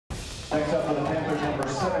Next up for the Panthers, number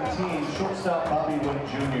 17, shortstop Bobby Witt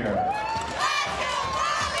Jr.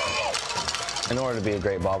 In order to be a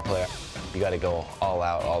great ball player, you got to go all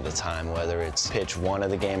out all the time, whether it's pitch 1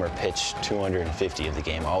 of the game or pitch 250 of the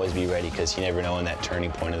game. Always be ready, because you never know when that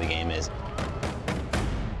turning point of the game is.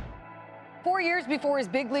 4 years before his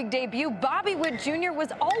big league debut, Bobby Witt Jr.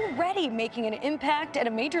 was already making an impact at a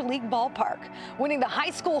major league ballpark, winning the high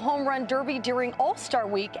school home run derby during All-Star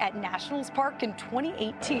Week at Nationals Park in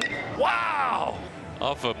 2018. Wow!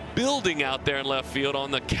 Off a building out there in left field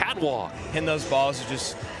on the catwalk. Hitting those balls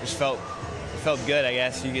just felt good, I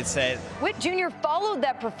guess you could say. Witt Jr. followed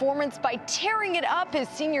that performance by tearing it up his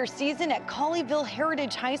senior season at Colleyville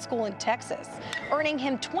Heritage High School in Texas, earning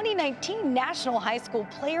him 2019 National High School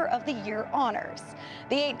Player of the Year honors.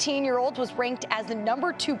 The 18-year-old was ranked as the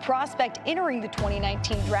 #2 prospect entering the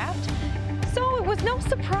 2019 draft. So it was no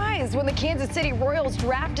surprise when the Kansas City Royals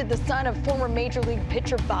drafted the son of former Major League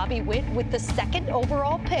pitcher Bobby Witt with the 2nd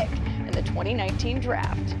overall pick in the 2019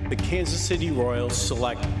 draft. The Kansas City Royals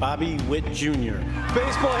select Bobby Witt Jr.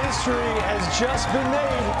 Baseball history has just been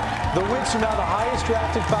made. The Witts are now the highest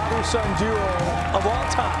drafted father-son duo of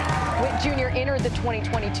all time. Witt Jr. entered the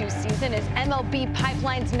 2022 season as MLB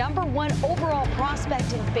Pipeline's #1 overall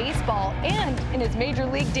prospect in baseball, and in his major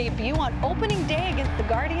league debut on opening day against the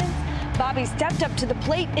Guardians, Bobby stepped up to the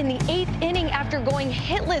plate in the 8th inning after going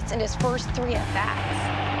hitless in his first 3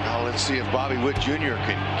 at-bats. Now let's see if Bobby Witt Jr.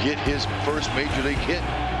 can get his first major league hit.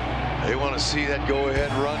 They want to see that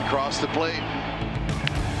go-ahead run cross the plate.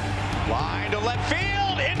 Line to left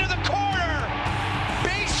field, into the corner.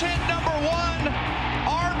 Base hit #1,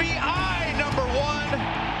 RBI #1,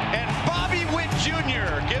 and Bobby Witt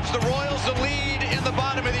Jr. gives the Royals the lead in the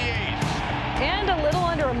bottom of the 8th. And a little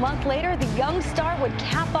under a month later, the young star would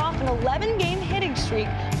cap off an 11-game hitting streak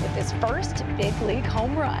with his first big league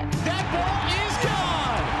home run. That ball is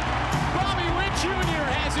gone! Bobby Witt Jr.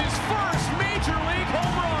 has his first major league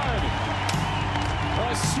home run.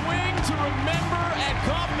 A swing to remember at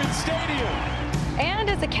Kauffman Stadium. And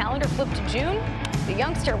as the calendar flipped to June, the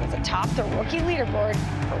youngster was atop the rookie leaderboard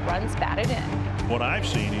for runs batted in. What I've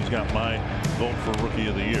seen, he's got my vote for Rookie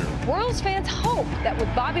of the Year. Royals fans hope that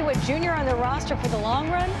with Bobby Witt Jr. on their roster for the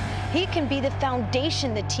long run, he can be the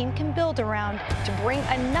foundation the team can build around to bring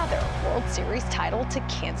another World Series title to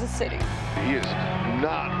Kansas City. He is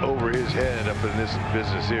not over his head up in this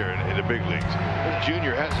business here in the big leagues.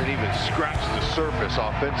 Junior hasn't even scratched the surface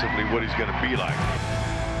offensively what he's going to be like.